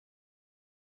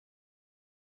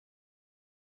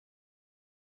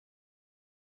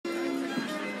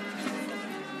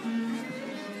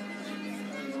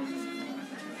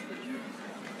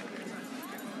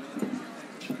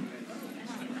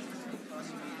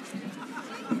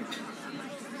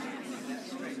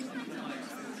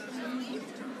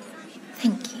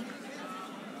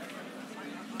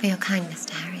for your kindness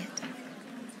to Harriet.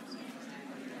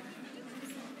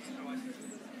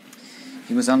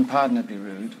 He was unpardonably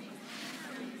rude,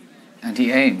 and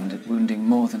he aimed at wounding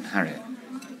more than Harriet.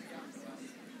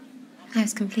 I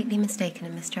was completely mistaken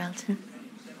in Mr. Elton.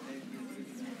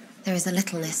 There is a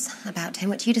littleness about him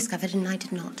which you discovered and I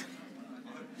did not.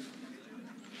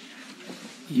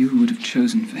 You would have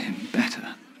chosen for him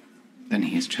better than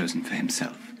he has chosen for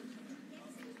himself.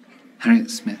 Harriet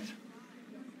Smith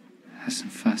has some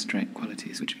first-rate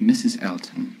qualities which Mrs.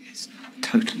 Elton is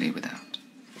totally without.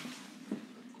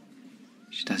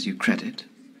 She does you credit,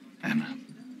 Emma,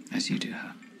 as you do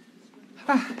her.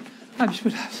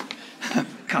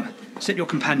 Come, set your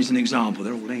companions an example.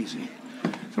 They're all lazy.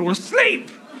 They're all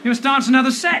asleep. You must dance another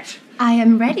set. I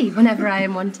am ready whenever I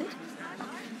am wanted.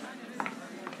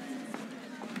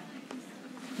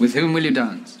 With whom will you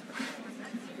dance?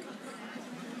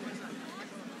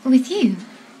 With you.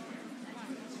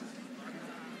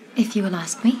 If you will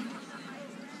ask me.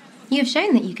 You have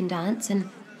shown that you can dance, and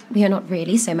we are not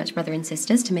really so much brother and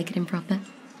sisters to make it improper.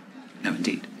 No,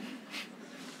 indeed.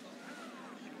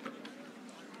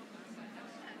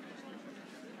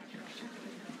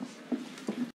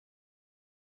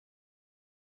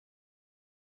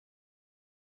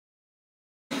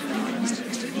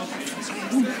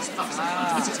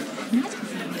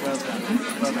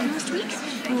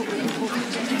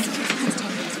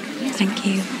 Thank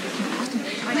you.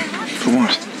 For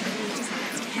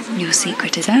what? Your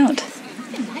secret is out.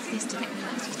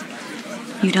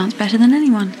 You dance better than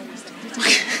anyone.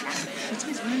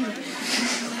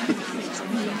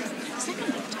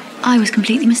 I was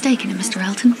completely mistaken in Mr.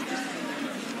 Elton.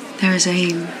 There is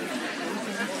a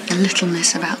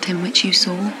littleness about him which you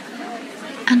saw,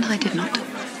 and I did not.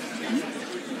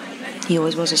 He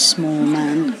always was a small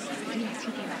man,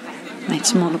 made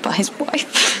smaller by his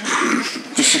wife.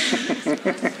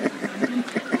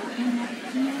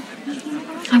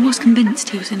 I was convinced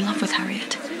he was in love with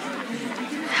Harriet.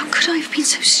 How could I have been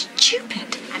so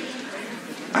stupid?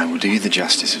 I will do you the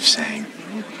justice of saying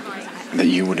that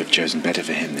you would have chosen better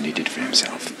for him than he did for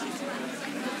himself.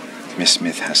 Miss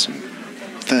Smith has some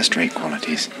first-rate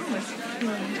qualities,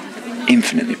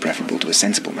 infinitely preferable to a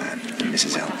sensible man than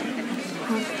Mrs. Elton.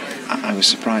 I was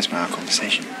surprised by our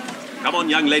conversation. Come on,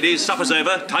 young ladies, supper's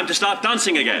over. Time to start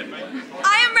dancing again.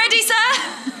 I am ready,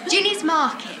 sir! Ginny's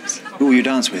Market. Who will you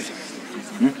dance with?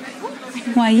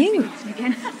 Why you?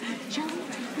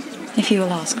 If you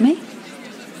will ask me.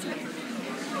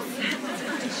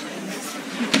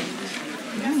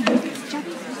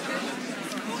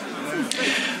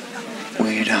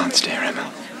 Will you dance, dear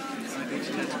Emma?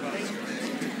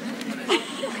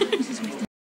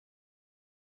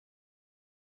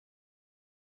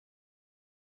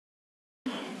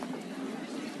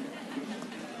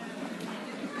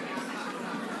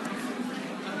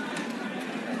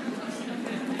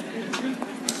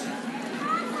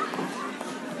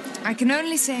 I can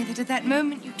only say that at that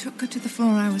moment you took her to the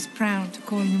floor, I was proud to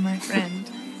call you my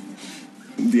friend.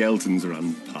 The Eltons are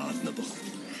unpardonable.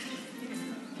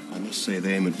 I must say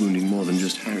they aim at wounding more than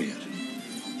just Harriet.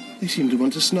 They seem to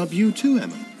want to snub you too,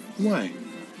 Emma. Why?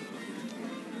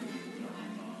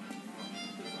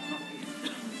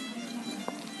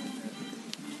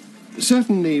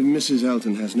 Certainly, Mrs.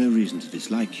 Elton has no reason to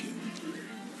dislike you.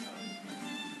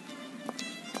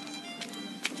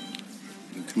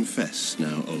 You confess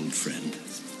now, old friend.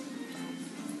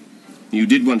 You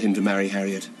did want him to marry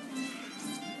Harriet.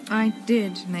 I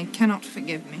did, and they cannot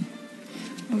forgive me.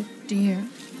 Oh, dear.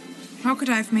 How could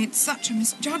I have made such a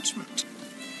misjudgment?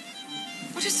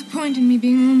 What is the point in me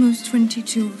being almost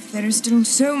 22 if there is still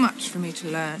so much for me to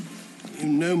learn? You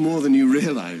know more than you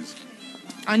realize.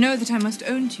 I know that I must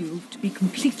own to you to be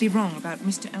completely wrong about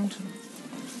Mr. Elton.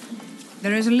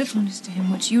 There is a littleness to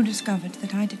him which you discovered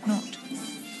that I did not.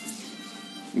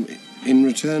 In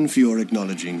return for your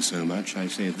acknowledging so much, I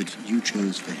say that you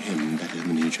chose for him better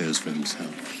than he chose for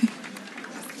himself.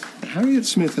 Harriet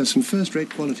Smith has some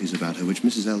first-rate qualities about her which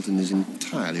Mrs. Elton is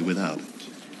entirely without.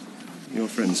 Your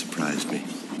friend surprised me.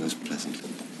 Most pleasant.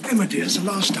 Emma, dear, as a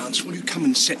last dance, will you come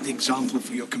and set the example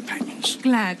for your companions?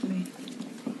 Gladly.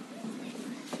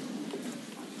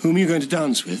 Whom are you going to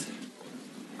dance with?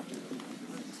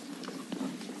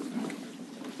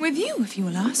 With you, if you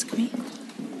will ask me.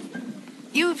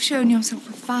 You have shown yourself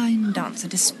a fine dancer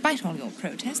despite all your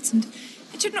protests, and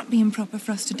it should not be improper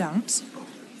for us to dance.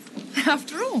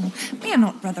 After all, we are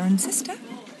not brother and sister.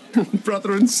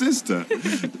 Brother and sister?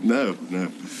 No,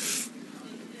 no.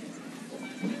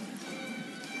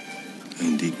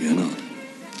 Indeed, we are not.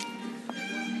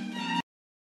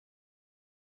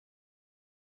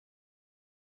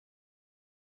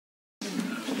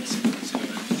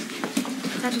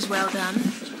 That was well done.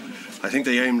 I think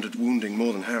they aimed at wounding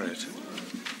more than Harriet.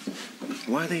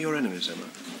 Why are they your enemies, Emma?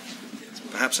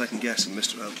 Perhaps I can guess in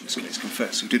Mr. Elton's case.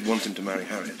 Confess, you did want him to marry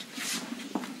Harriet.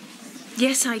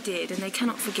 Yes, I did, and they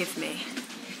cannot forgive me.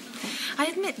 I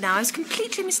admit now I was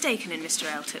completely mistaken in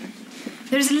Mr. Elton.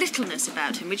 There is a littleness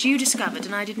about him which you discovered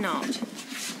and I did not.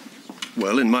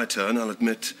 Well, in my turn, I'll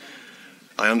admit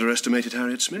I underestimated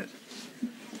Harriet Smith.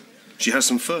 She has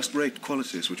some first-rate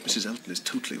qualities which Mrs. Elton is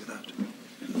totally without.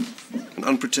 An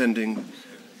unpretending,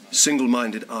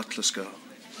 single-minded, artless girl.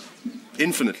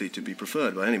 Infinitely to be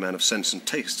preferred by any man of sense and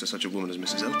taste to such a woman as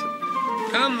Mrs.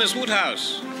 Elton. Come, Miss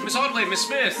Woodhouse. Miss Otway, Miss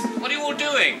Smith. What are you all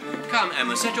doing? Come,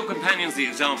 Emma, set your companions the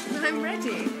example. I'm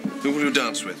ready. Who will you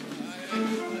dance with?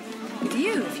 With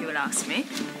you, if you will ask me.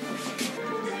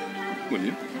 Will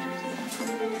you?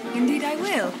 Indeed I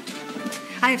will.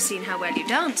 I have seen how well you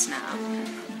dance now,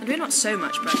 and we're not so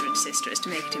much brother and sister as to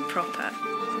make it improper.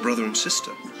 Brother and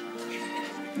sister?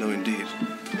 No, indeed.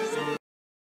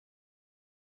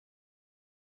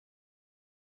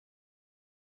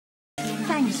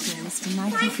 Thank you, Mr.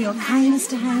 Knightley, for your kindness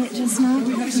to Harriet just now.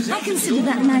 I consider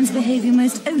that man's behaviour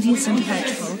most odious and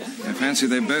hurtful. I fancy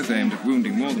they both aimed at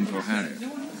wounding more than poor Harriet.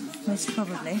 Most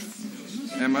probably.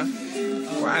 Emma,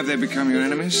 why have they become your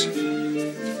enemies?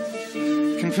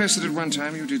 Confess that at one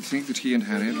time you did think that he and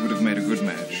Harriet would have made a good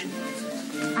match.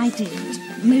 I did,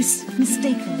 most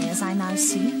mistakenly, as I now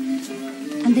see.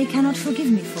 And they cannot forgive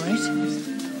me for it.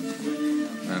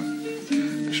 Well,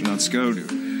 I shall not scold you.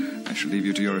 I shall leave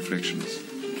you to your reflections.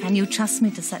 Can you trust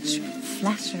me to such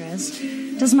flatterers?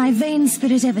 Does my vain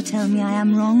spirit ever tell me I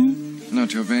am wrong?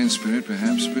 Not your vain spirit,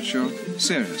 perhaps, but your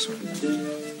serious one.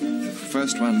 If the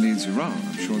first one leads you wrong,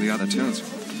 I'm sure the other tells you.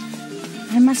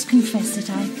 I must confess that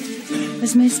I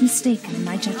was most mistaken in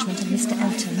my judgment of Mr.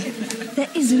 Elton. There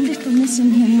is a littleness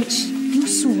in him which you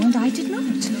saw and I did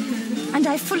not. And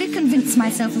I fully convinced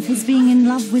myself of his being in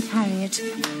love with Harriet.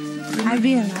 I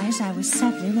realise I was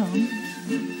sadly wrong.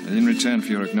 And in return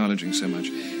for your acknowledging so much,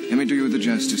 let me do you the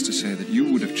justice to say that you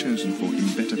would have chosen for him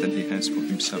better than he has for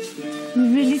himself.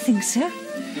 You really think so?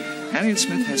 Harriet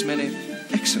Smith has many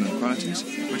excellent qualities,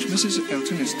 which Mrs.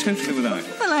 Elton is totally without.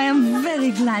 Well, I am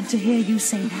very glad to hear you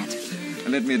say that.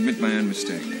 And let me admit my own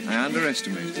mistake. I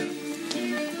underestimated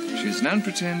her. She is an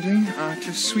unpretending,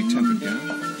 artless, sweet-tempered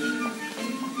girl,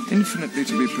 infinitely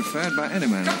to be preferred by any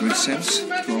man of good sense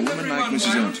to a woman like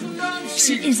Mrs. Elton.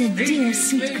 She is a dear,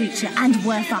 sweet creature and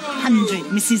worth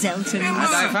 100 Mrs. Eltons. And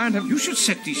I find you should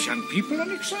set these young people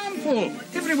an example.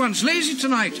 Everyone's lazy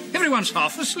tonight. Everyone's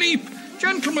half asleep.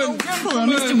 Gentlemen, Poor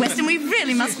Mr. Weston, we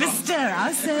really must bestir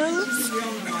ourselves.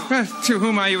 Well, to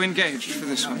whom are you engaged for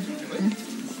this one?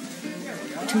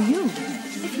 To you,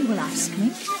 if you will ask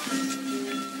me.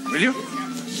 Will you?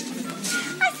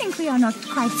 I think we are not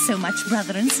quite so much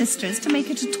brother and sister as to make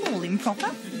it at all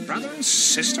improper. Brother and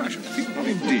sister? I should think not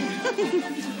indeed.